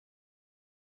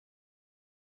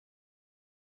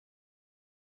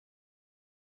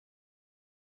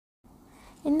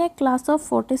In a class of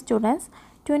 40 students,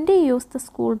 20 use the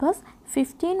school bus,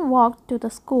 15 walk to the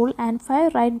school and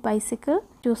 5 ride bicycle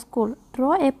to school.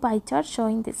 Draw a pie chart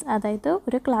showing this. അതായത്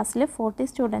ഒരു ക്ലാസ്സിൽ 40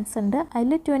 students ഉണ്ട്.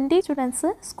 അതിൽ 20 students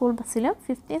school ബസ്സിലും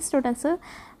 15 students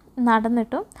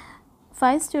നടന്നിട്ടും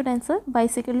 5 students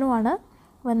ബൈസിക്കിളിലുമാണ്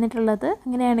വന്നിട്ടുള്ളത്.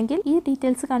 അങ്ങനെയാണെങ്കിൽ ഈ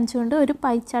details കാണിച്ചുകൊണ്ട് ഒരു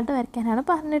പൈ ചാർട്ട് വരയ്ക്കാനാണ്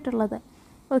പറഞ്ഞിട്ടുള്ളത്.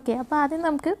 ഓക്കെ, അപ്പോൾ ആദ്യം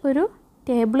നമുക്ക് ഒരു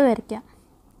ടേബിൾ വരയ്ക്കാം.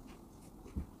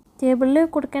 ടേബിളിൽ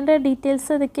കൊടുക്കേണ്ട ഡീറ്റെയിൽസ്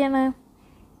ഏതൊക്കെയാണ്?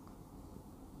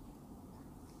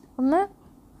 ഒന്ന്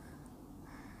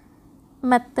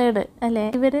മെത്തേഡ് അല്ലേ,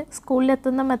 ഇവർ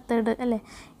സ്കൂളിലെത്തുന്ന മെത്തേഡ് അല്ലേ,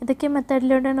 ഇതൊക്കെ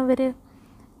മെത്തേഡിലൂടെയാണ് ഇവർ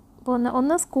പോകുന്നത്.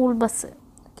 ഒന്ന് school bus.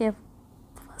 Okay,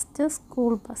 first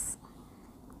school bus.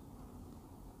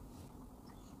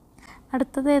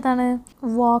 അടുത്തത് ഏതാണ്?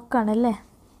 വാക്കാണ് അല്ലേ.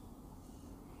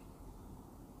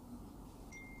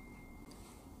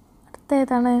 അടുത്ത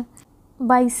ഏതാണ്?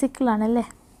 ബൈസിക്കിളാണല്ലേ.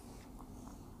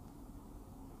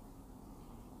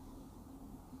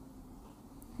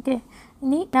 ഓക്കെ,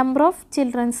 ഇനി നമ്പർ ഓഫ്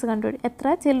ചിൽഡ്രൻസ് കണ്ടുപിടിക്കും. എത്ര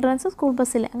ചിൽഡ്രൻസ് സ്കൂൾ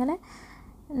ബസ്സിൽ, അങ്ങനെ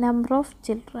നമ്പർ ഓഫ്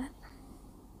ചിൽഡ്രൻ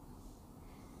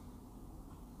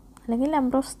അല്ലെങ്കിൽ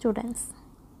നമ്പർ ഓഫ് സ്റ്റുഡൻസ്.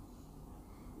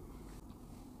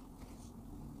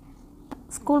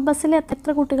 സ്കൂൾ ബസ്സിൽ എത്ര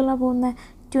കുട്ടികളാണ് പോകുന്നത്?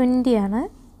 20 ആണ്.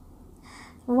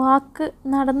 വാക്ക്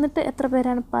നടന്നിട്ട് എത്ര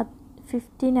പേരാണ്?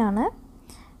 15 ആണ്.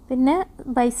 പിന്നെ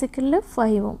ബൈസിക്കിളിൽ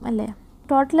 5ഉം അല്ലേ.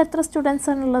 ടോട്ടൽ എത്ര സ്റ്റുഡൻസ്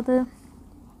ആണുള്ളത്?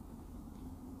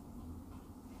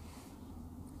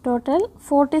 ടോട്ടൽ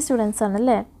 40 സ്റ്റുഡൻസ് ആണ്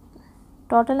അല്ലേ.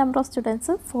 ടോട്ടൽ നമ്പർ ഓഫ്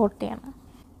സ്റ്റുഡൻസ് 40 ആണ്.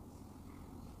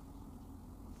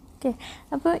 ഓക്കെ,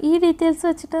 അപ്പോൾ ഈ ഡീറ്റെയിൽസ്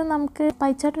വെച്ചിട്ട് നമുക്ക് പൈ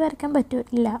ചാർട്ട് വരയ്ക്കാൻ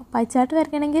പറ്റില്ല. പൈ ചാർട്ട്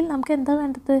വരയ്ക്കണമെങ്കിൽ നമുക്ക് എന്താ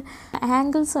വേണ്ടത്?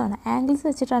 ആംഗിൾസ് ആണ്. ആംഗിൾസ്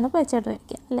വെച്ചിട്ടാണ് പൈ ചാർട്ട്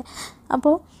വരയ്ക്കുക അല്ലേ.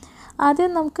 അപ്പോൾ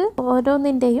ആദ്യം നമുക്ക്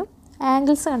ഓരോന്നിൻ്റെയും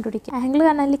ആംഗിൾസ് കണ്ടുപിടിക്കാം. ആംഗിൾ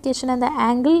കാണാൻ ഇക്വേഷൻ എന്താ?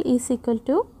 Angle is equal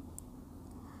to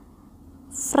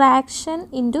fraction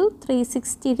into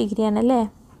 360 degree ആണല്ലേ,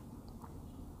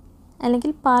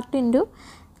 അല്ലെങ്കിൽ പാർട്ട് ഇൻറ്റു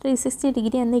 360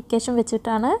 ഡിഗ്രി എന്ന ഇക്വേഷൻ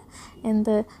വെച്ചിട്ടാണ്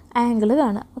എന്ത് ആംഗിൾ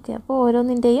കാണുക. ഓക്കെ, അപ്പോൾ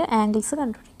ഓരോന്നിൻ്റെയും ആംഗിൾസ്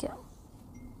കണ്ടുപിടിക്കുക.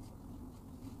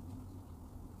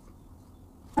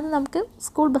 അത് നമുക്ക്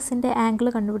സ്കൂൾ ബസ്സിൻ്റെ ആംഗിൾ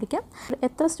കണ്ടുപിടിക്കാം.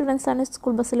 എത്ര സ്റ്റുഡൻസ് ആണ്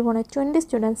സ്കൂൾ ബസ്സിൽ പോകുന്നത്? 20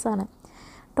 സ്റ്റുഡൻസ് ആണ്.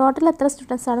 ടോട്ടൽ എത്ര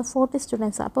സ്റ്റുഡൻസ് ആണ്? 40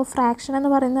 സ്റ്റുഡൻസ്. അപ്പോൾ ഫ്രാക്ഷൻ എന്ന്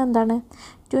പറയുന്നത് എന്താണ്?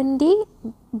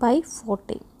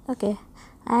 20/40. ഓക്കെ,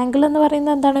 ആംഗിൾ എന്ന്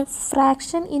പറയുന്നത് എന്താണ്?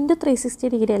 ഫ്രാക്ഷൻ ഇൻറ്റു 360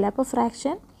 ഡിഗ്രി അല്ലേ. അപ്പോൾ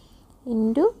fraction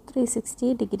into 360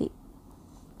 degree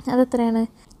അതെത്രയാണ്?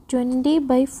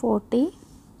 20/40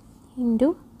 into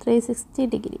 360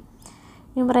 degree.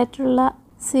 ന്യൂമറേറ്ററുള്ള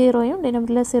 0യും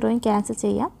ഡിനോമിനേറ്ററിലെ 0യും cancel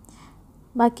ചെയ്യാം.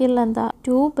 ബാക്കിയുള്ള എന്താ?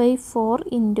 2/4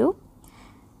 ഇൻറ്റു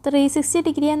 360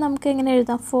 ഡിഗ്രിയെ നമുക്ക് എങ്ങനെ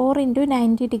എഴുതാം? 4 ഇൻറ്റു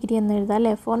 90 ഡിഗ്രി എന്ന് എഴുതാം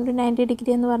അല്ലേ. 4 ഇൻറ്റു 90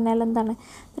 ഡിഗ്രി എന്ന് പറഞ്ഞാൽ എന്താണ്?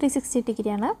 360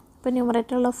 ഡിഗ്രിയാണ്. അപ്പോൾ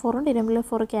ന്യൂമറേറ്ററുള്ള 4ഉം ഡിനോമിനേറ്ററിലെ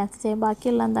 4 ക്യാൻസൽ ചെയ്യാം.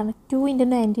 ബാക്കിയുള്ള എന്താണ്? 2 ഇൻറ്റു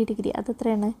 90 ഡിഗ്രി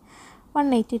അതെത്രയാണ്?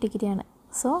 180 ഡിഗ്രിയാണ്.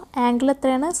 സോ ആംഗിൾ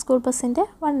എത്രയാണ്? സ്കൂൾ ബസ്സിൻ്റെ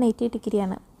 180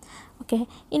 ഡിഗ്രിയാണ്. ഓക്കെ,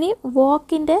 ഇനി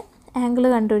വാക്കിൻ്റെ ആംഗിൾ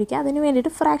കണ്ടുപിടിക്കുക. അതിന്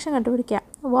വേണ്ടിയിട്ട് ഫ്രാക്ഷൻ കണ്ടുപിടിക്കുക.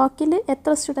 വാക്കിൽ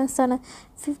എത്ര സ്റ്റുഡൻസ് ആണ്?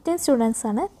 15 സ്റ്റുഡൻസ്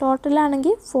ആണ്.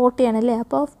 ടോട്ടലാണെങ്കിൽ 40 ആണല്ലേ.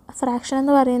 അപ്പോൾ ഫ്രാക്ഷൻ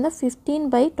എന്ന് പറയുന്നത്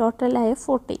 15 ടോട്ടലായ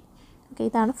 40. ഓക്കെ,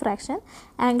 ഇതാണ് ഫ്രാക്ഷൻ.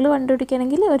 ആംഗിൾ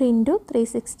കണ്ടുപിടിക്കണമെങ്കിൽ ഒരു ഇൻറ്റു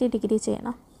 360 ഡിഗ്രി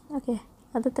ചെയ്യണം. ഓക്കെ,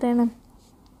 അതെത്രയാണ്?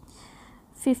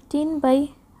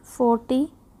 15/40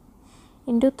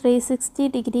 ഇൻറ്റു 360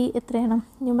 ഡിഗ്രി എത്രയാണ്?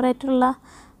 ന്യൂമറേറ്ററുള്ള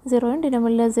 0യും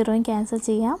ഡിനോമിനേറ്ററിലെ 0യും ക്യാൻസൽ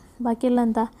ചെയ്യാം. ബാക്കിയുള്ള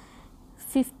എന്താ?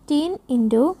 15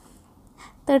 ഇൻറ്റു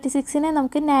 36നെ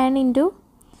നമുക്ക് 9 ഇൻറ്റു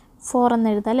 4 എന്ന്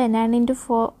എഴുതാം അല്ലേ.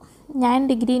 9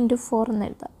 ഡിഗ്രി ഇൻറ്റു 4 എന്ന്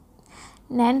എഴുതാം.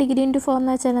 9 ഡിഗ്രി ഇൻറ്റു 4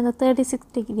 എന്ന് വെച്ചാൽ എന്താ? 36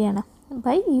 ഡിഗ്രിയാണ്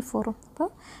ബൈ ഈ 4ഉം. അപ്പോൾ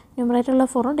ന്യൂമറേറ്ററുള്ള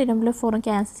 4ഉം ഡിനോമിനേറ്ററിലെ 4ഉം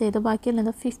ക്യാൻസൽ ചെയ്തു. ബാക്കിയുള്ള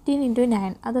എന്താ? 15 ഇൻറ്റു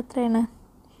 9 അതെത്രയാണ്?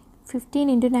 15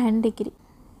 ഇൻറ്റു 9 ഡിഗ്രി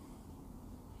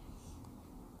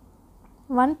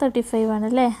 135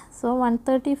 ആണല്ലേ. സോ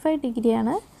 135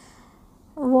 ഡിഗ്രിയാണ്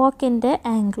വാക്കിൻ്റെ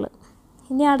ആംഗിൾ.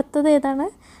 ഇനി അടുത്തത് ഏതാണ്?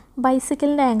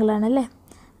 ബൈസിക്കിളിൻ്റെ ആംഗിളാണ് അല്ലേ.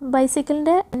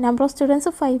 ബൈസിക്കിളിൻ്റെ നമ്പർ ഓഫ് സ്റ്റുഡൻസ്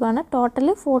 5 ആണ്. ടോട്ടൽ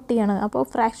 40 ആണ്. അപ്പോൾ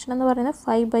ഫ്രാക്ഷൻ എന്ന് പറയുന്നത്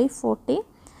 5/40.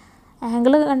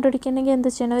 ആംഗിൾ കണ്ടുപിടിക്കണമെങ്കിൽ എന്ത്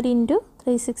ചെയ്യണം? ഒരു ഇൻറ്റു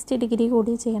 360 ഡിഗ്രി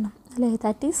കൂടി ചെയ്യണം അല്ലേ.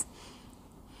 ദാറ്റ് ഈസ്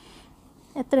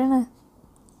എത്രയാണ്?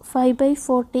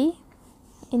 5/40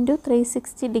 ഇൻറ്റു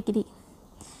 360 ഡിഗ്രി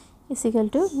ഇസിക്കൽ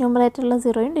ടു ന്യൂമറേറ്ററുള്ള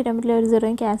 0യും ഡിനോമിനേറ്ററിലെ ഒരു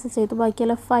 0യും ക്യാൻസൽ ചെയ്തു.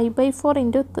 ബാക്കിയുള്ള 5/4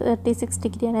 ഇൻറ്റു 36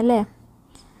 ഡിഗ്രിയാണ് അല്ലേ.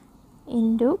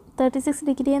 ഇൻറ്റു 36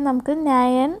 ഡിഗ്രിയെ നമുക്ക്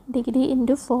 9 ഡിഗ്രി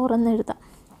ഇൻറ്റു 4 എന്ന് എഴുതാം.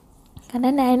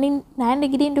 കാരണം 9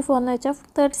 ഡിഗ്രി ഇൻറ്റു 4 എന്ന് വെച്ചാൽ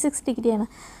 36 ഡിഗ്രിയാണ്.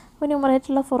 അപ്പോൾ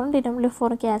ന്യൂമറേറ്ററുള്ള 4ഉം ഡിനോമിനേറ്ററിലെ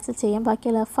 4ഉം ക്യാൻസൽ ചെയ്യാം.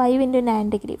 ബാക്കിയുള്ള 5 ഇൻറ്റു 9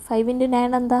 ഡിഗ്രി. 5 ഇൻറ്റു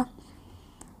 9 എന്താ?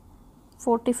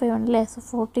 45 ആണല്ലേ. സോ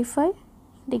 45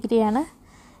 ഡിഗ്രിയാണ്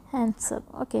ആൻസർ.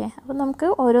 ഓക്കെ, അപ്പോൾ നമുക്ക്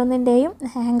ഓരോന്നിൻ്റെയും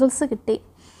ആംഗിൾസ് കിട്ടി.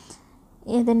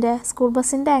 ഇതിൻ്റെ സ്കൂൾ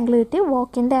ബസ്സിൻ്റെ ആംഗിൾ കിട്ടി,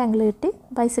 വാക്കിൻ്റെ ആംഗിൾ കിട്ടി,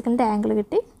 ബൈസിക്കിളിൻ്റെ ആംഗിൾ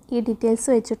കിട്ടി. ഈ ഡീറ്റെയിൽസ്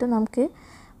വെച്ചിട്ട് നമുക്ക്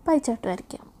പൈ ചാർട്ട്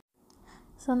വരയ്ക്കാം.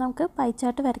 സോ നമുക്ക് പൈ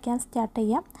ചാർട്ട് വരയ്ക്കാൻ സ്റ്റാർട്ട്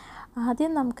ചെയ്യാം.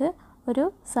 ആദ്യം നമുക്ക് ഒരു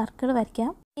സർക്കിൾ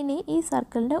വരയ്ക്കാം. ഇനി ഈ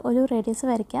സർക്കിളിൻ്റെ ഒരു റേഡിയസ്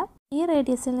വരയ്ക്കാം. ഈ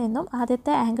റേഡിയസിൽ നിന്നും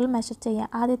ആദ്യത്തെ ആംഗിൾ മെഷർ ചെയ്യാം.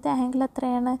 ആദ്യത്തെ ആംഗിൾ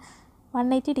എത്രയാണ്?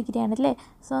 180 ഡിഗ്രി ആണല്ലേ.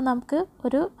 സോ നമുക്ക്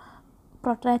ഒരു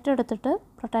പ്രൊട്രാക്ടർ എടുത്തിട്ട്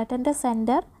പ്രൊട്രാക്ടറിൻ്റെ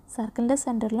സെൻറ്റർ സർക്കിളിൻ്റെ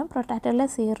സെൻറ്ററിലും പ്രൊട്രാക്ടറിലെ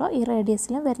 0 ഈ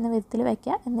റേഡിയസിലും വരുന്ന വിധത്തിൽ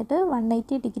വയ്ക്കുക. എന്നിട്ട്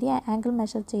 180 ഡിഗ്രി ആംഗിൾ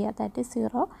മെഷർ ചെയ്യുക. ദാറ്റ് ഈസ്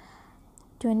 0,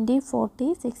 20, 40,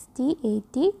 60,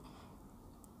 80,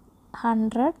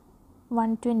 100,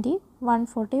 120,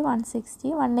 140,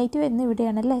 160, 180 വരുന്ന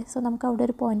ഇവിടെയാണല്ലേ. സോ നമുക്ക് അവിടെ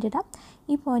ഒരു പോയിൻ്റ് ഇടാം.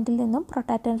 ഈ പോയിന്റിൽ നിന്നും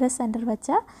പ്രൊട്രാക്ടറിൻ്റെ സെൻറ്റർ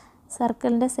വെച്ച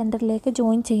സർക്കിളിൻ്റെ സെൻറ്ററിലേക്ക്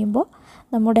ജോയിൻ ചെയ്യുമ്പോൾ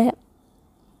നമ്മുടെ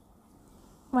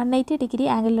 180 ഡിഗ്രി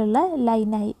ആംഗിളിലുള്ള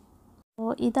ലൈനായി.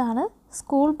 അപ്പോൾ ഇതാണ്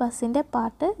സ്കൂൾ ബസ്സിൻ്റെ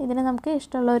പാർട്ട്. ഇതിന് നമുക്ക്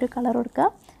ഇഷ്ടമുള്ള ഒരു കളർ കൊടുക്കാം.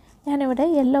 ഞാനിവിടെ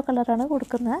യെല്ലോ കളറാണ്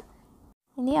കൊടുക്കുന്നത്.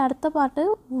 ഇനി അടുത്ത പാർട്ട്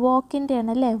വാക്കിൻ്റെ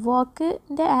ആണല്ലേ.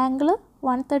 വാക്കിൻ്റെ ആംഗിൾ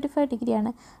 135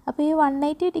 ഡിഗ്രിയാണ്. അപ്പോൾ ഈ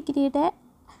 180 ഡിഗ്രിയുടെ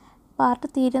പാർട്ട്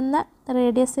തീരുന്ന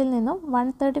റേഡിയസിൽ നിന്നും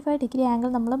 135 ഡിഗ്രി ആംഗിൾ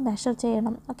നമ്മൾ മെഷർ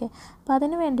ചെയ്യണം. ഓക്കെ, അപ്പോൾ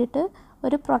അതിന് വേണ്ടിയിട്ട്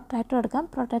ഒരു പ്രൊട്രാക്ടർ എടുക്കാം.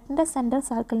 പ്രൊട്രാക്ടറിൻ്റെ സെൻറ്റർ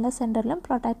സർക്കിളിൻ്റെ സെൻറ്ററിലും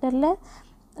പ്രൊട്രാക്ടറിലെ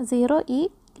 0 ഈ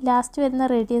ലാസ്റ്റ് വരുന്ന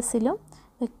റേഡിയസിലും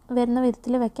വരുന്ന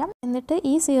വിധത്തിൽ വയ്ക്കാം. എന്നിട്ട്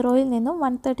ഈ 0യിൽ നിന്നും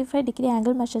 135 ഡിഗ്രി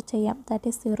ആംഗിൾ മെഷർ ചെയ്യാം. ദാറ്റ്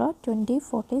ഈസ് 0, 20,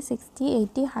 40, 60,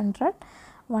 80, 100,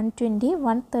 120,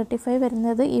 135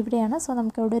 വരുന്നത് ഇവിടെയാണ്. സോ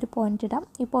നമുക്ക് ഇവിടെ ഒരു പോയിൻ്റ് ഇടാം.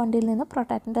 ഈ പോയിന്റിൽ നിന്ന്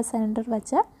പ്രൊട്രാക്ടറിൻ്റെ സെൻറ്റർ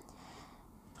വെച്ച്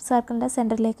സർക്കിളിൻ്റെ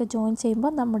സെൻറ്ററിലേക്ക് ജോയിൻ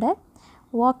ചെയ്യുമ്പോൾ നമ്മുടെ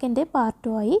വാക്കിൻ്റെ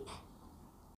പാർട്ടുമായി.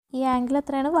 ഈ ആംഗിൾ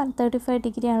എത്രയാണ്? 135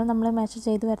 ഡിഗ്രിയാണ് നമ്മൾ മെഷർ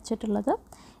ചെയ്ത് വരച്ചിട്ടുള്ളത്.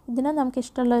 ഇതിന് നമുക്ക്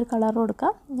ഇഷ്ടമുള്ള ഒരു കളർ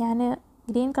കൊടുക്കാം. ഞാൻ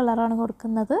ഗ്രീൻ കളറാണ്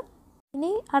കൊടുക്കുന്നത്. ഇനി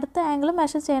അടുത്ത ആംഗിൾ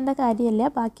മെഷർ ചെയ്യേണ്ട കാര്യമില്ല.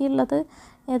 ബാക്കിയുള്ളത്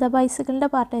ഏതാ? ബൈസിക്കിളിൻ്റെ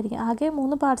പാർട്ടായിരിക്കും. ആകെ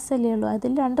 3 പാർട്സ് അല്ലേ ഉള്ളൂ.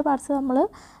 അതിൽ 2 പാർട്സ് നമ്മൾ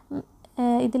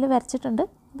ഇതിൽ വരച്ചിട്ടുണ്ട്.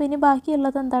 അപ്പോൾ ഇനി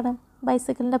ബാക്കിയുള്ളത് എന്താണ്?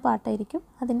 ബൈസിക്കിളിൻ്റെ പാർട്ടായിരിക്കും.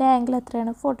 അതിൻ്റെ ആംഗിൾ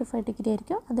എത്രയാണ്? 45 ഡിഗ്രി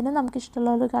ആയിരിക്കും. അതിന് നമുക്ക്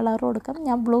ഇഷ്ടമുള്ള ഒരു കളർ കൊടുക്കാം.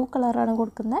 ഞാൻ ബ്ലൂ കളറാണ്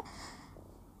കൊടുക്കുന്നത്.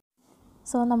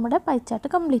 സോ നമ്മുടെ പൈ ചാർട്ട്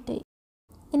കംപ്ലീറ്റ് ആയി.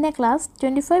 In a class,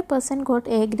 25% got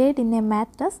A grade in a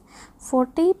math test,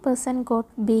 40% got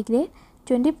B grade,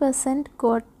 20%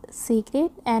 got C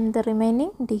grade and the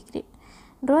remaining D grade.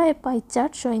 Draw a pie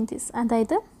chart showing this.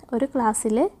 അതായത് ഒരു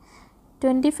ക്ലാസ്സിൽ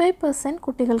 25%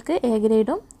 കുട്ടികൾക്ക് A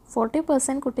ഗ്രേഡും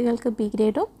 40% കുട്ടികൾക്ക് B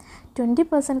ഗ്രേഡും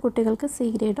 20% കുട്ടികൾക്ക്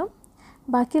C ഗ്രേഡും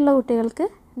ബാക്കിയുള്ള കുട്ടികൾക്ക്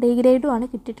D ഗ്രേഡുമാണ്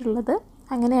കിട്ടിയിട്ടുള്ളത്.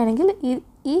 അങ്ങനെയാണെങ്കിൽ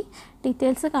ഈ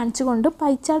ഡീറ്റെയിൽസ് കാണിച്ചുകൊണ്ട്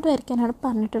പൈ ചാർട്ട് വരയ്ക്കാനാണ്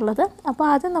പറഞ്ഞിട്ടുള്ളത്. അപ്പോൾ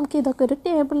ആദ്യം നമുക്ക് ഇതൊക്കെ ഒരു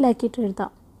ടേബിളിലാക്കിയിട്ട്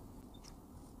എഴുതാം.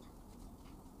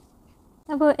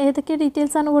 അപ്പോൾ ഏതൊക്കെ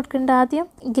ഡീറ്റെയിൽസാണ് കൊടുക്കേണ്ടത്? ആദ്യം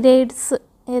ഗ്രേഡ്സ്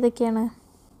ഏതൊക്കെയാണ്?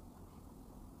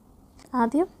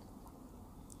 ആദ്യം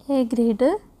എ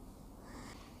ഗ്രേഡ്,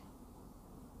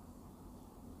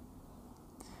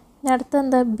 അടുത്ത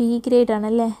എന്താ? ബി ഗ്രേഡ്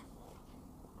ആണല്ലേ.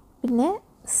 പിന്നെ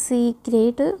സി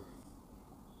ഗ്രേഡ്,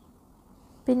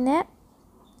 പിന്നെ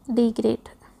ഡി ഗ്രേഡ്.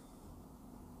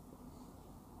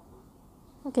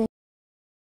 ഓക്കെ,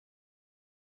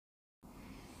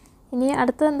 ഇനി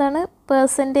അടുത്തത് എന്താണ്?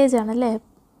 പെർസെൻറ്റേജ് ആണല്ലേ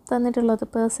തന്നിട്ടുള്ളത്.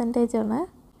 പെർസെൻറ്റേജ് ആണ്.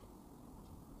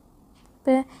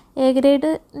 ഇപ്പോൾ എ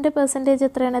ഗ്രേഡിൻ്റെ പെർസെൻറ്റേജ്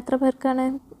എത്രയാണ്? എത്ര പേർക്കാണ്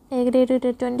എ ഗ്രേഡ്?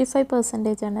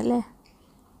 25% ആണല്ലേ.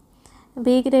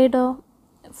 ബി ഗ്രേഡോ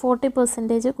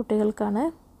 40% കുട്ടികൾക്കാണ്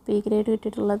ബി ഗ്രേഡ്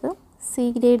കിട്ടിയിട്ടുള്ളത്. സി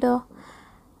ഗ്രേഡോ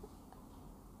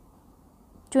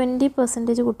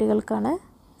 20% കുട്ടികൾക്കാണ്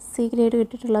സി ഗ്രേഡ്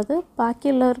കിട്ടിയിട്ടുള്ളത്.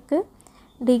 ബാക്കിയുള്ളവർക്ക്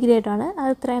ഡി ഗ്രേഡാണ്.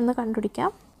 അത് എത്രയാണെന്ന് കണ്ടുപിടിക്കാം.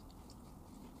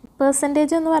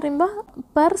 പെർസെൻറ്റേജ് എന്ന് പറയുമ്പോൾ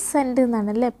പെർ സെൻറ്റ്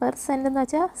എന്നാണല്ലേ. പെർ സെൻറ്റ് എന്ന്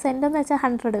വെച്ചാൽ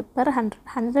 100 പെർ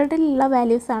 100ലുള്ള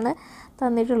വാല്യൂസാണ്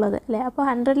തന്നിട്ടുള്ളത് അല്ലേ. അപ്പോൾ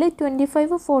 100ൽ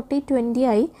 25, 40, 20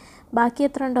 ആയി. ബാക്കി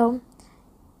എത്ര ഉണ്ടാവും?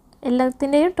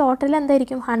 എല്ലാത്തിൻ്റെയും ടോട്ടൽ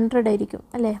എന്തായിരിക്കും? 100 ആയിരിക്കും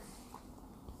അല്ലേ.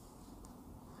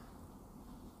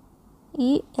 ഈ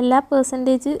എല്ലാ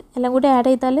പെർസെൻറ്റേജ് എല്ലാം കൂടി ആഡ്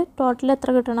ചെയ്താൽ ടോട്ടൽ എത്ര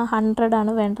കിട്ടണം? 100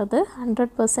 ആണ് വേണ്ടത്.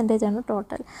 100% ആണ്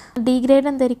ടോട്ടൽ. ഡി ഗ്രേഡ്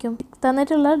എന്തായിരിക്കും?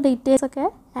 തന്നിട്ടുള്ള ഡീറ്റെയിൽസൊക്കെ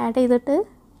ആഡ് ചെയ്തിട്ട്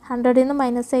 100ൽ നിന്ന്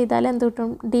മൈനസ് ചെയ്താൽ എന്ത് കിട്ടും?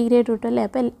 ഡി ഗ്രേഡ് കിട്ടും അല്ലേ.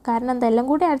 അപ്പോൾ കാരണം എന്തെല്ലാം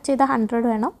കൂടി ആഡ് ചെയ്താൽ 100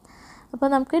 വേണം. അപ്പോൾ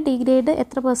നമുക്ക് ഡി ഗ്രേഡ്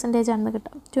എത്ര പെർസെൻറ്റേജ് ആണെന്ന്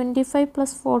കിട്ടും? 25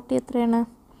 + 40 എത്രയാണ്?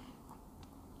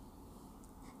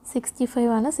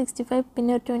 65 ആണ്. 65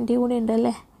 പിന്നെ ഒരു 20 കൂടി ഉണ്ട്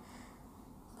അല്ലേ.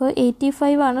 അപ്പോൾ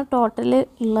 85 ആണ് ടോട്ടൽ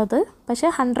ഉള്ളത്. പക്ഷേ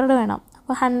 100 വേണം.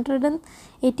 അപ്പോൾ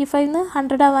 85ന്ന്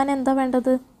 100 ആവാൻ എന്താ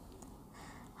വേണ്ടത്?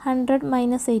 100 -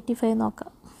 85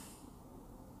 നോക്കാം.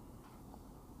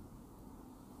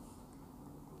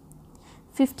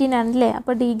 15 ആണല്ലേ.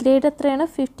 അപ്പോൾ ഡി ഗ്രേഡ് എത്രയാണ്?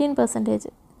 15%.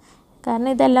 കാരണം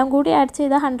ഇതെല്ലാം കൂടി ആഡ്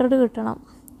ചെയ്താൽ 100 കിട്ടണം.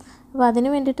 അപ്പോൾ അതിന്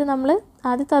വേണ്ടിയിട്ട് നമ്മൾ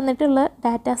ആദ്യം തന്നിട്ടുള്ള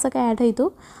ഡാറ്റാസൊക്കെ ആഡ് ചെയ്തു.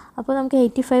 അപ്പോൾ നമുക്ക്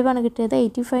 85 ആണ് കിട്ടിയത്.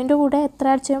 85ൻ്റെ കൂടെ എത്ര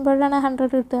ആഡ് ചെയ്യുമ്പോഴാണ് 100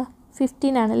 കിട്ടുക?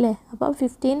 15 ആണല്ലേ. അപ്പോൾ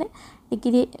 15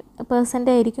 ഡിഗ്രി പെർസെൻ്റ്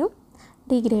ആയിരിക്കും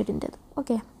ഡിഗ്രേഡിൻ്റെത്.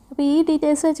 ഓക്കെ, അപ്പോൾ ഈ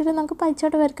ഡീറ്റെയിൽസ് വെച്ചിട്ട് നമുക്ക് പൈ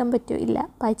ചാർട്ട് വരയ്ക്കാൻ പറ്റുമോ? ഇല്ല.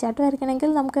 പൈ ചാർട്ട് വരയ്ക്കണമെങ്കിൽ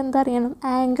നമുക്ക് എന്തറിയണം?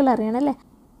 ആംഗിൾ അറിയണം അല്ലേ?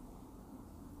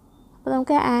 അപ്പോൾ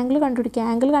നമുക്ക് ആംഗിൾ കണ്ടുപിടിക്കാം.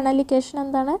 ആംഗിൾ കാണാൻ ഇക്വേഷൻ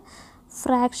എന്താണ്?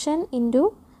 ഫ്രാക്ഷൻ ഇൻറ്റു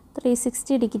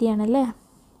 360 ഡിഗ്രി ആണല്ലേ.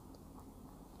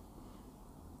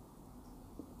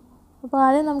 അപ്പോൾ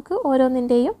ആദ്യം നമുക്ക്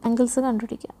ഓരോന്നിൻ്റെയും ആംഗിൾസ്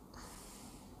കണ്ടുപിടിക്കാം.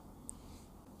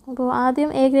 അപ്പോൾ ആദ്യം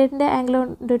എ ഗ്രേഡിൻ്റെ ആംഗിൾ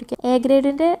കണ്ടുപിടിക്കാം. എ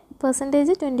ഗ്രേഡിൻ്റെ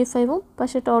പെർസെൻറ്റേജ് 25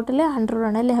 പക്ഷേ ടോട്ടൽ 100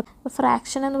 ആണ് അല്ലേ. അപ്പോൾ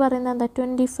ഫ്രാക്ഷൻ എന്ന് പറയുന്നത് എന്താ?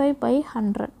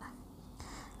 25/100.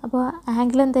 അപ്പോൾ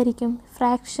ആംഗിൾ എന്തായിരിക്കും?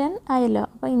 ഫ്രാക്ഷൻ ആയല്ലോ,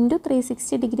 അപ്പോൾ ഇൻറ്റു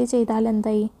 360 ഡിഗ്രി ചെയ്താൽ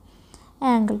എന്തായി?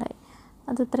 ആംഗിളായി.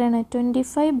 അത് എത്രയാണ്?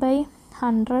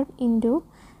 25/100 ഇൻറ്റു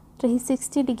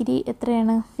 360 ഡിഗ്രി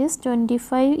എത്രയാണ്?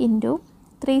 25 ഇൻറ്റു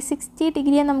 360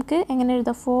 ഡിഗ്രിയെ നമുക്ക് എങ്ങനെ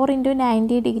എഴുതാം? 4 ×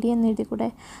 90 ഡിഗ്രി എന്ന് എഴുതിക്കൂടെ?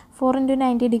 4 ×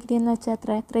 90 ഡിഗ്രി എന്ന് വെച്ചാൽ എത്ര?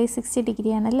 360 ഡിഗ്രി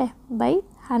ആണല്ലേ. ബൈ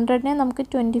 100നെ നമുക്ക്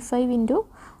 25 ×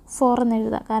 4 എന്ന്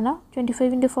എഴുതാം. കാരണം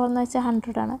 25 × 4 എന്ന് വെച്ചാൽ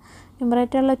 100 ആണ്.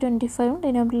 ന്യൂമറേറ്ററുള്ള 25ഉം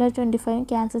ഡിനോമിനേറ്ററുള്ള 25ഉം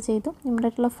ക്യാൻസൽ ചെയ്തു.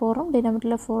 ന്യൂമറേറ്ററുള്ള 4ഉം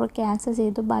ഡിനോമിനേറ്ററുള്ള 4 ക്യാൻസൽ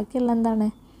ചെയ്തു. ബാക്കിയുള്ള എന്താണ്?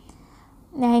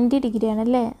 90 ഡിഗ്രി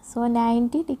ആണല്ലേ. സോ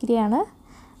 90 ഡിഗ്രിയാണ്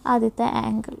ആദ്യത്തെ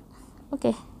ആംഗിൾ.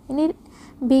 ഓക്കെ, ഇനി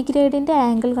ബി ഗ്രേഡിൻ്റെ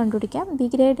ആംഗിൾ കണ്ടുപിടിക്കാം. ബി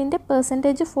ഗ്രേഡിൻ്റെ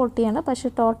പെർസെൻറ്റേജ് 40 ആണ്, പക്ഷേ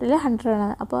ടോട്ടൽ 100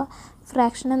 ആണ്. അപ്പോൾ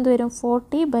ഫ്രാക്ഷൻ എന്ത് വരും?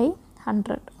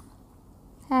 40/100.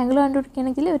 ആംഗിൾ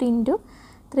കണ്ടുപിടിക്കുകയാണെങ്കിൽ ഒരു ഇൻറ്റു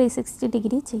 360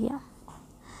 ഡിഗ്രി ചെയ്യാം.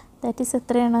 ദാറ്റ് ഈസ്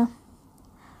എത്രയാണ്?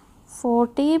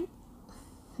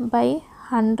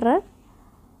 40/100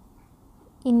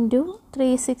 ഇൻറ്റു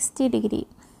 360 ഡിഗ്രി.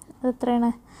 അത്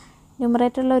എത്രയാണ്?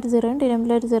 ന്യൂമറേറ്ററുള്ള ഒരു 0യും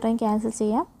ഡിനോമിനേറ്ററുള്ള ഒരു 0യും ക്യാൻസൽ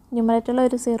ചെയ്യാം. ന്യൂമറേറ്ററുള്ള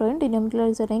ഒരു 0യും ഡിനോമിനേറ്ററുള്ള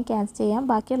ഒരു 0യും ക്യാൻസൽ ചെയ്യാം.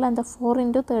 ബാക്കിയുള്ള എന്താ? 4 ×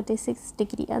 36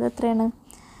 ഡിഗ്രി. അത് എത്രയാണ്?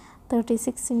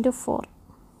 36 × 4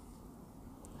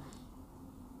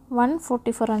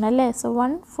 144 ആണ് അല്ലേ. സോ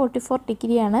 144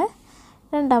 ഡിഗ്രിയാണ്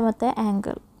രണ്ടാമത്തെ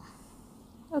ആംഗിൾ.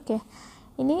 ഓക്കെ,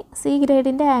 ഇനി സി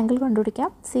ഗ്രേഡിൻ്റെ ആംഗിൾ കണ്ടുപിടിക്കാം.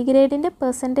 സി ഗ്രേഡിൻ്റെ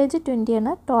പെർസെൻറ്റേജ് 20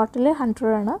 ആണ്, ടോട്ടൽ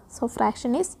 100 ആണ്. So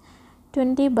fraction is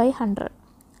 20/100.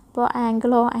 അപ്പോൾ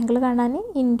ആംഗിൾ കാണാൻ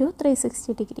ഇൻറ്റു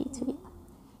 360 ഡിഗ്രി ചെയ്യാം.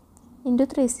 ഇൻറ്റു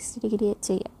 360 ഡിഗ്രി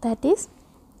ചെയ്യാം. ദാറ്റ് ഈസ്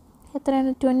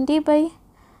എത്രയാണ്?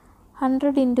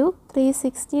 20/100 ഇൻറ്റു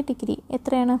 360 ഡിഗ്രി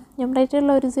എത്രയാണ്?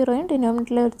 ന്യൂമറേറ്ററുള്ള ഒരു 0യും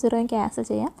ഡിനോമിനേറ്ററുള്ള ഒരു 0യും ക്യാൻസൽ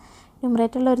ചെയ്യാം.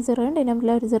 ന്യൂമറേറ്ററുള്ള ഒരു 0യും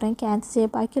ഡിനോമിനേറ്ററുള്ള ഒരു 0യും ക്യാൻസൽ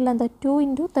ചെയ്യാം. ബാക്കിയുള്ള എന്താ? 2 ×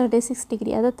 36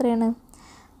 ഡിഗ്രി. അത് എത്രയാണ്?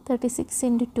 36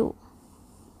 × 2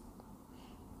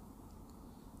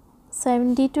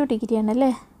 72 ഡിഗ്രി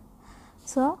ആണല്ലേ.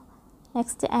 So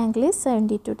next angle is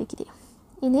 72 degree.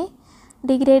 ഇനി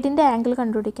ഡി ഗ്രേഡിൻ്റെ ആംഗിൾ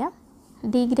കണ്ടുപിടിക്കാം.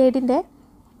 ഡി ഗ്രേഡിൻ്റെ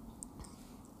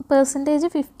പെർസെൻറ്റേജ്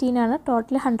 15 ആണ്,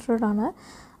 ടോട്ടൽ 100 ആണ്.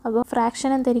 അപ്പോൾ ഫ്രാക്ഷൻ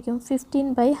എന്തായിരിക്കും?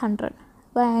 15/100.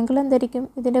 അപ്പോൾ ആംഗിൾ എന്തായിരിക്കും?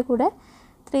 ഇതിൻ്റെ കൂടെ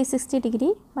 360 ഡിഗ്രി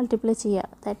മൾട്ടിപ്ലൈ ചെയ്യുക.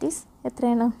 ദാറ്റ് ഈസ്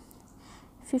എത്രയാണ്?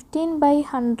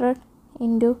 15/100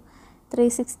 ഇൻറ്റു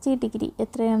 360 ഡിഗ്രി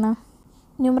എത്രയാണ്?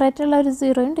 ന്യൂമറേറ്ററുള്ള ഒരു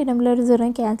 0യും ഡിനോമിനേറ്ററുള്ള ഒരു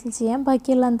 0യും ക്യാൻസൽ ചെയ്യാം.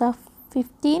 ബാക്കിയുള്ള എന്താ?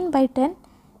 15/10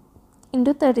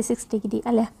 ഇൻറ്റു 36 ഡിഗ്രി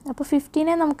അല്ലേ. അപ്പോൾ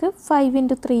 15നെ നമുക്ക് 5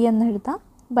 × 3 എന്ന് എഴുതാം.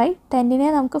 ബൈ 10നെ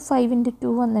നമുക്ക് 5 ×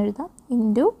 2 എന്ന് എഴുതാം.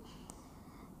 Into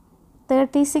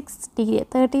 36 degree.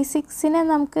 36നെ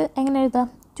നമുക്ക് എങ്ങനെ എഴുതാം?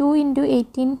 2 ×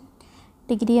 18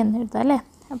 ഡിഗ്രി എന്ന് എഴുതാം അല്ലേ.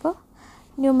 അപ്പോൾ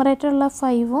ന്യൂമറേറ്ററുള്ള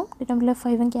 5ഉം ഡിനോമിനേറ്ററുള്ള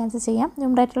 5ഉം ക്യാൻസൽ ചെയ്യാം.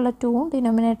 ന്യൂമറേറ്ററുള്ള 2ഉം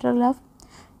ഡിനോമിനേറ്ററുള്ള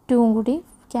 2ഉം കൂടി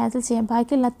ക്യാൻസൽ ചെയ്യാം.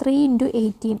 ബാക്കിയുള്ള 3 ×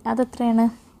 18 അതെത്രയാണ്?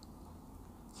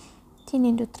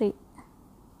 18 × 3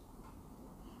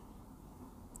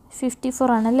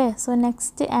 54 ആണല്ലേ. So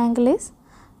next angle is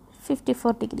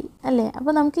 54 degree അല്ലേ.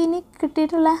 അപ്പോൾ നമുക്ക് ഇനി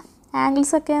കിട്ടിയിട്ടുള്ള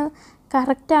ആംഗിൾസൊക്കെ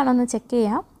കറക്റ്റ് ആണോ എന്ന് ചെക്ക്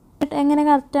ചെയ്യാം. എങ്ങനെ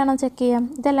കറക്റ്റ് ആണോ ചെക്ക് ചെയ്യാം?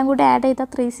 ഇതെല്ലാം കൂടി ആഡ് ചെയ്താൽ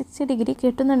 360 ഡിഗ്രി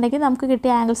കിട്ടുന്നുണ്ടെങ്കിൽ നമുക്ക്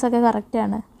കിട്ടിയ ആംഗിൾസൊക്കെ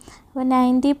കറക്റ്റാണ്. അപ്പോൾ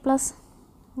 90 +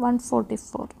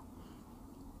 144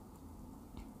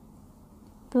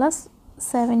 +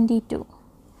 72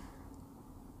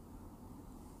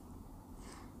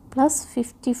 +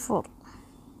 54.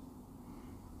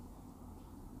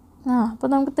 അപ്പോൾ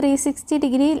നമുക്ക് 360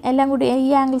 ഡിഗ്രി എല്ലാം കൂടി ഈ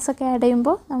ആംഗിൾസൊക്കെ ആഡ്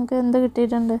ചെയ്യുമ്പോൾ നമുക്ക് എന്ത്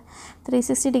കിട്ടിയിട്ടുണ്ട്?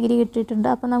 360 ഡിഗ്രി കിട്ടിയിട്ടുണ്ട്.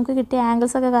 അപ്പോൾ നമുക്ക് കിട്ടിയ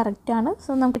ആംഗിൾസൊക്കെ കറക്റ്റാണ്. സോ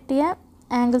നമുക്ക് കിട്ടിയ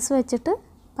ആംഗിൾസ് വെച്ചിട്ട്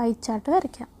പൈ ചാർട്ട്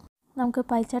വരയ്ക്കാം. നമുക്ക്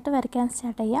പൈ ചാർട്ട് വരയ്ക്കാൻ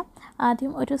സ്റ്റാർട്ട് ചെയ്യാം.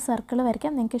 ആദ്യം ഒരു സർക്കിൾ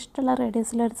വരയ്ക്കാം. നിങ്ങൾക്ക് ഇഷ്ടമുള്ള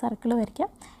റേഡിയസിലൊരു സർക്കിൾ വരയ്ക്കാം.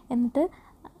 എന്നിട്ട്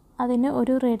അതിന്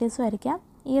ഒരു റേഡിയസ് വരയ്ക്കാം.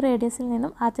 ഈ റേഡിയസിൽ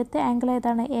നിന്നും ആദ്യത്തെ ആംഗിൾ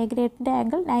ഏതാണ്? എ ഗ്രേഡിൻ്റെ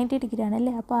ആംഗിൾ 90 ഡിഗ്രി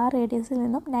ആണല്ലേ. അപ്പോൾ ആ റേഡിയസിൽ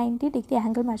നിന്നും 90 ഡിഗ്രി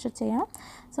ആംഗിൾ മെഷർ ചെയ്യണം.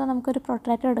 സോ നമുക്കൊരു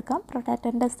പ്രൊട്രാക്ടർ എടുക്കാം.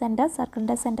 പ്രൊട്രാക്ടറിൻ്റെ സെൻറ്റർ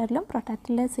സർക്കിളിൻ്റെ സെൻറ്ററിലും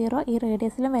പ്രൊട്രാക്ടറിലെ 0 ഈ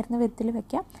റേഡിയസിലും വരുന്ന വിധത്തിൽ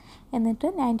വയ്ക്കാം. എന്നിട്ട്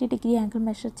 90 ഡിഗ്രി ആംഗിൾ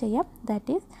മെഷർ ചെയ്യാം.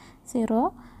 ദാറ്റ് ഈസ് 0,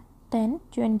 10,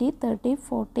 20, 30,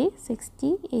 40,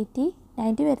 60, 80,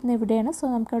 90 വരുന്ന ഇവിടെയാണ്. സോ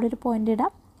നമുക്കവിടെ ഒരു പോയിൻ്റ്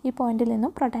ഇടാം. ഈ പോയിന്റിൽ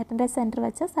നിന്നും പ്രൊട്രാക്ടറിൻ്റെ സെൻറ്റർ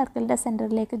വെച്ച് സർക്കിളിൻ്റെ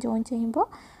സെൻറ്ററിലേക്ക് ജോയിൻ ചെയ്യുമ്പോൾ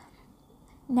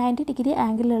 90 ഡിഗ്രി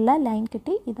ആംഗിളിലുള്ള ലൈൻ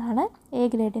കിട്ടി. ഇതാണ് എ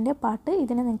ഗ്രേഡിൻ്റെ പാർട്ട്.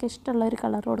 ഇതിന് നിങ്ങൾക്ക് ഇഷ്ടമുള്ള ഒരു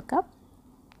കളർ കൊടുക്കാം.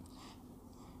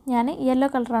 ഞാൻ യെല്ലോ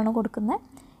കളറാണ് കൊടുക്കുന്നത്.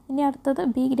 ഇനി അടുത്തത്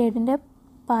ബി ഗ്രേഡിൻ്റെ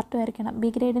പാർട്ട് വരയ്ക്കണം. ബി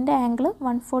ഗ്രേഡിൻ്റെ ആംഗിൾ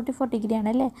 144 ഡിഗ്രി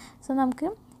ആണല്ലേ. സോ നമുക്ക്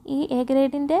ഈ എ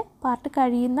ഗ്രേഡിൻ്റെ പാർട്ട്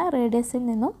കഴിയുന്ന റേഡിയസിൽ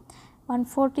നിന്നും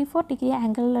 144 ഡിഗ്രി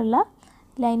ആംഗിളിലുള്ള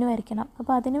ലൈൻ വരയ്ക്കണം.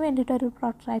 അപ്പോൾ അതിന് വേണ്ടിയിട്ട് ഒരു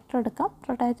പ്രൊട്രാക്ടർ എടുക്കാം.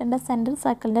 പ്രൊട്രാക്ടറിൻ്റെ സെൻറ്റർ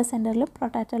സർക്കിളിൻ്റെ സെൻറ്ററിലും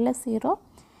പ്രൊട്രാക്ടറിലെ 0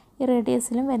 ഈ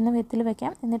റേഡിയസിലും വരുന്ന വിധത്തിൽ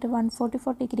വയ്ക്കാം. എന്നിട്ട്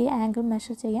 144 ഡിഗ്രി ആംഗിൾ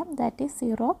മെഷർ ചെയ്യാം. ദാറ്റ് ഈസ്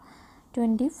 0,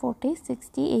 20, 40,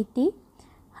 60, 80,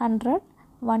 100,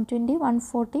 120,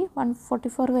 140,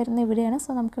 144 വരുന്ന ഇവിടെയാണ്. സോ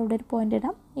നമുക്ക് ഇവിടെ ഒരു പോയിൻ്റ്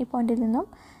ഇടാം. ഈ പോയിന്റിൽ നിന്നും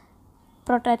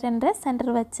പ്രൊട്രാക്ടറിൻ്റെ സെൻറ്റർ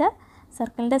വെച്ച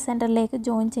സർക്കിളിൻ്റെ സെൻറ്ററിലേക്ക്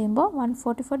ജോയിൻ ചെയ്യുമ്പോൾ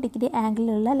 144 ഡിഗ്രി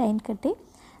ആംഗിളിലുള്ള ലൈൻ കിട്ടി.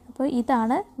 അപ്പോൾ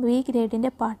ഇതാണ് ബി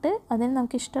ഗ്രേഡിൻ്റെ പാർട്ട്. അതിന്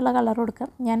നമുക്ക് ഇഷ്ടമുള്ള കളർ കൊടുക്കാം.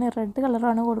 ഞാൻ റെഡ്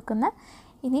കളറാണ് കൊടുക്കുന്നത്.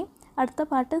 ഇനി അടുത്ത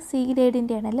പാർട്ട് സി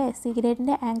ഗ്രേഡിൻ്റെ ആണല്ലേ. സി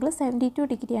ഗ്രേഡിൻ്റെ ആംഗിൾ 72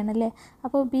 ഡിഗ്രി ആണല്ലേ.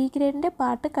 അപ്പോൾ ബി ഗ്രേഡിൻ്റെ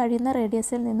പാർട്ട് കഴിയുന്ന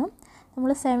റേഡിയസിൽ നിന്നും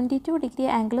നമ്മൾ 72 ഡിഗ്രി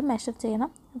ആംഗിൾ മെഷർ ചെയ്യണം.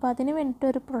 അപ്പോൾ അതിന് വേണ്ടിയിട്ട്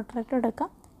ഒരു പ്രൊട്രാക്ടർ എടുക്കാം.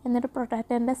 എന്നിട്ട്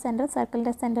പ്രൊട്രാക്ടറിൻ്റെ സെൻറ്റർ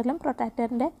സർക്കിളിൻ്റെ സെൻറ്ററിലും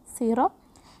പ്രൊട്രാക്ടറിൻ്റെ 0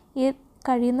 ഈ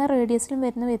കഴിയുന്ന റേഡിയസിലും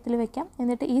വരുന്ന വിധത്തിൽ വയ്ക്കാം.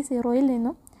 എന്നിട്ട് ഈ 0യിൽ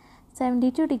നിന്നും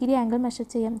 72 ഡിഗ്രി ആംഗിൾ മെഷർ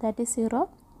ചെയ്യാം. ദാറ്റ് ഈസ് 0,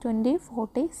 20,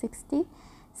 40, 60,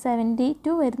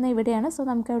 72 വരുന്ന ഇവിടെയാണ്. സോ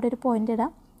നമുക്ക് അവിടെ ഒരു പോയിൻ്റ്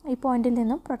ഇടാം. ഈ പോയിന്റിൽ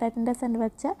നിന്നും പ്രൊട്രാക്ടറിൻ്റെ സെൻറ്റർ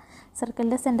വെച്ച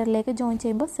സർക്കിളിൻ്റെ സെൻറ്ററിലേക്ക് ജോയിൻ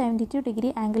ചെയ്യുമ്പോൾ 72 ഡിഗ്രി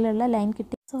ആംഗിളുള്ള ലൈൻ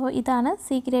കിട്ടി. സോ ഇതാണ്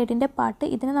സി ഗ്രേഡിൻ്റെ പാർട്ട്.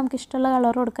 ഇതിന് നമുക്ക് ഇഷ്ടമുള്ള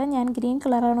കളർ കൊടുക്കാം. ഞാൻ ഗ്രീൻ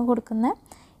കളറാണ് കൊടുക്കുന്നത്.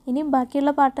 ഇനി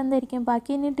ബാക്കിയുള്ള പാർട്ട് എന്തായിരിക്കും?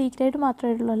 ബാക്കി ഇനി ഡി ഗ്രേഡ്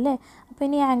മാത്രമേ ഉള്ളൂ അല്ലേ. അപ്പോൾ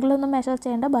ഇനി ആംഗിളൊന്നും മെഷർ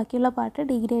ചെയ്യേണ്ട. ബാക്കിയുള്ള പാർട്ട്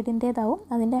ഡി ഗ്രേഡിൻ്റേതാവും.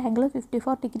 അതിൻ്റെ ആംഗിൾ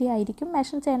 54 ഡിഗ്രി ആയിരിക്കും.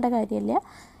 മെഷർ ചെയ്യേണ്ട കാര്യമില്ല.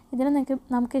 ഇതിന്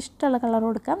നമുക്ക് ഇഷ്ടമുള്ള കളർ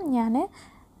കൊടുക്കാം. ഞാൻ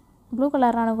ബ്ലൂ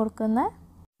കളറാണ് കൊടുക്കുന്നത്.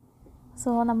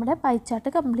 സോ നമ്മുടെ പൈ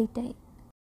ചാർട്ട് കംപ്ലീറ്റ് ആയി.